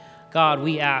us. God,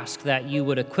 we ask that you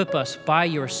would equip us by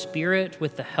your Spirit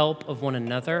with the help of one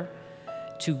another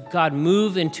to, God,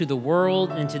 move into the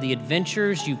world, into the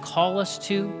adventures you call us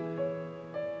to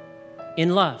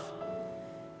in love.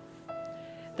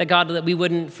 That, God, that we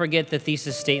wouldn't forget the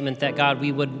thesis statement that, God,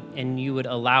 we would and you would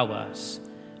allow us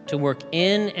to work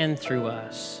in and through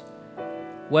us,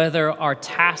 whether our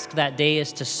task that day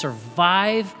is to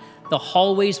survive the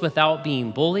hallways without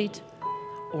being bullied,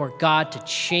 or God, to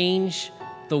change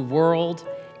the world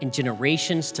in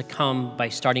generations to come by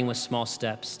starting with small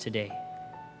steps today.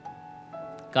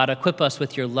 God, equip us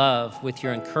with your love, with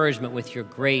your encouragement, with your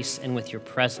grace, and with your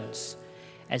presence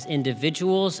as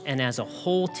individuals and as a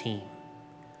whole team.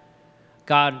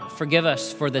 God, forgive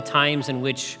us for the times in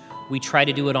which we try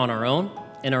to do it on our own,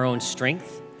 in our own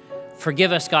strength.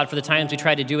 Forgive us, God, for the times we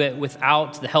try to do it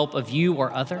without the help of you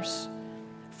or others.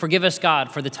 Forgive us,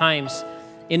 God, for the times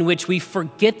in which we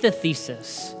forget the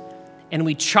thesis and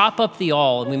we chop up the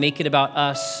all and we make it about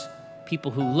us,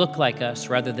 people who look like us,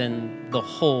 rather than the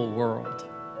whole world.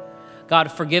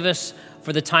 God, forgive us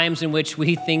for the times in which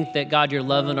we think that, God, your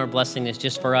love and our blessing is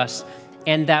just for us,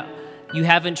 and that you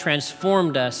haven't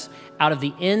transformed us out of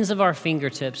the ends of our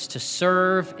fingertips to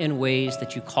serve in ways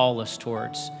that you call us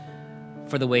towards,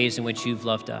 for the ways in which you've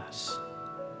loved us.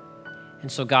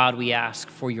 And so, God, we ask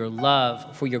for your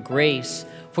love, for your grace,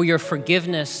 for your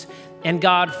forgiveness, and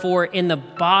God, for in the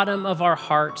bottom of our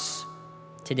hearts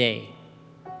today,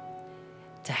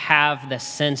 to have the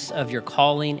sense of your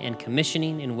calling and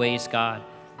commissioning in ways, God,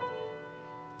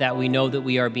 that we know that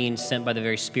we are being sent by the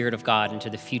very Spirit of God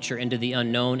into the future, into the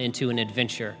unknown, into an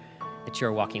adventure that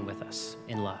you're walking with us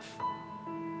in love.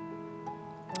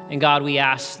 And God, we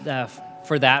ask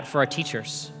for that for our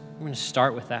teachers. We're going to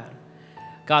start with that.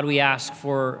 God, we ask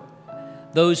for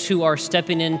those who are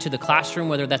stepping into the classroom,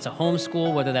 whether that's a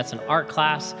homeschool, whether that's an art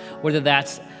class, whether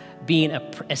that's being an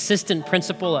assistant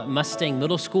principal at Mustang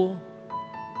Middle School,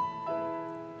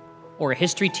 or a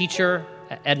history teacher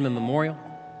at Edmond Memorial,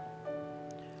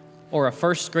 or a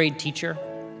first grade teacher,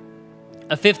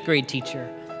 a fifth grade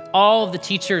teacher, all of the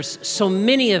teachers, so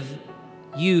many of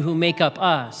you who make up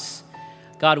us.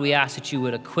 God, we ask that you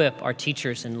would equip our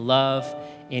teachers in love,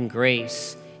 in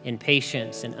grace, in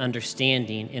patience, in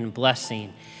understanding, in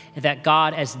blessing. And that,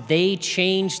 God, as they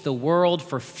change the world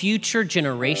for future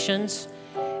generations,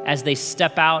 as they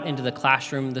step out into the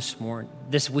classroom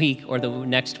this week or the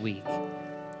next week,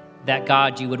 that,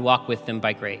 God, you would walk with them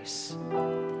by grace,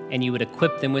 and you would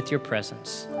equip them with your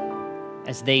presence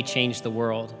as they change the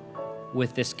world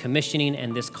with this commissioning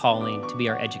and this calling to be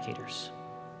our educators.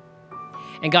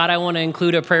 And God, I want to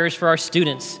include our prayers for our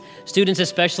students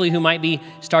especially who might be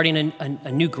starting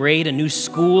a new grade, a new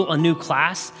school, a new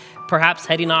class, perhaps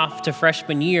heading off to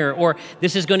freshman year, or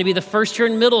this is going to be the first year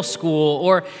in middle school,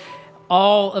 or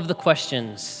all of the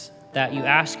questions that you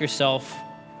ask yourself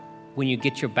when you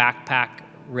get your backpack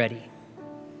ready.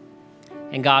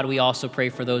 And God, we also pray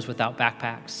for those without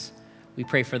backpacks. We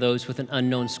pray for those with an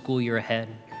unknown school year ahead.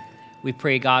 We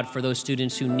pray, God, for those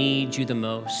students who need you the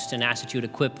most, and ask that you would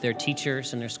equip their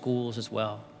teachers and their schools as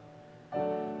well.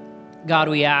 God,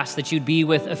 we ask that you'd be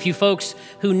with a few folks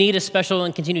who need a special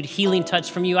and continued healing touch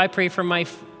from you. I pray for my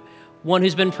one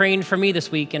who's been praying for me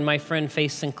this week, and my friend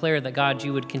Faith Sinclair, that, God,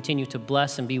 you would continue to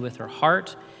bless and be with her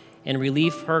heart and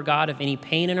relieve her, God, of any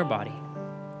pain in her body.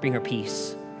 Bring her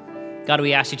peace. God,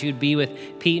 we ask that you would be with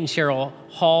Pete and Cheryl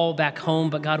Hall back home,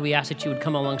 but God, we ask that you would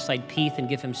come alongside Pete and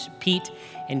give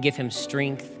him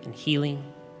strength and healing.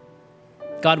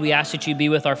 God, we ask that you be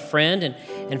with our friend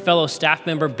and fellow staff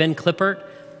member Ben Clippert,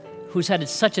 who's had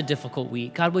such a difficult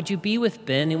week. God, would you be with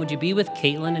Ben, and would you be with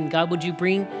Caitlin, and God, would you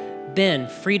bring Ben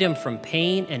freedom from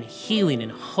pain and healing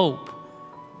and hope.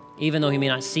 Even though he may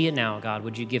not see it now, God,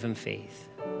 would you give him faith?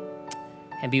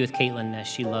 And be with Caitlin as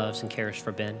she loves and cares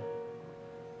for Ben.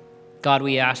 God,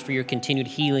 we ask for your continued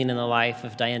healing in the life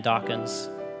of Diane Dawkins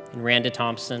and Randa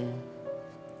Thompson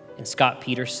and Scott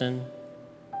Peterson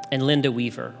and Linda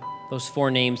Weaver, those 4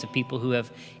 names of people who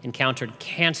have encountered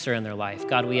cancer in their life.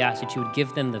 God, we ask that you would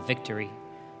give them the victory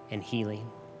and healing.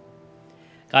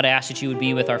 God, I ask that you would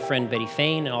be with our friend Betty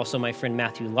Fain and also my friend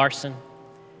Matthew Larson,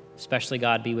 especially,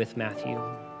 God, be with Matthew.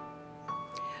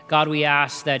 God, we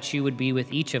ask that you would be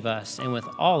with each of us and with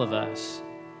all of us.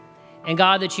 And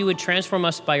God, that you would transform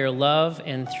us by your love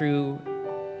and through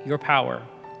your power.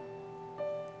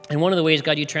 And one of the ways,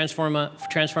 God, you transform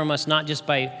us not just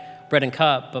by bread and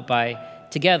cup, but by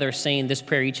together saying this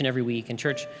prayer each and every week. And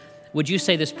church, would you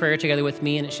say this prayer together with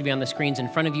me? And it should be on the screens in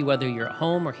front of you, whether you're at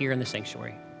home or here in the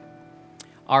sanctuary.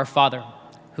 Our Father,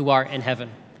 who art in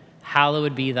heaven,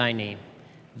 hallowed be thy name.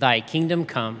 Thy kingdom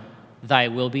come, thy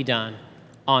will be done,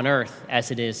 on earth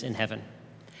as it is in heaven.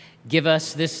 Give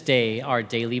us this day our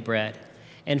daily bread,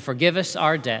 and forgive us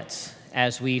our debts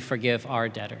as we forgive our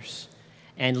debtors.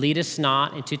 And lead us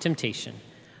not into temptation,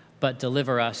 but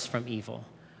deliver us from evil.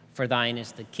 For thine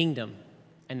is the kingdom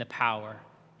and the power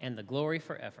and the glory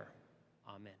forever.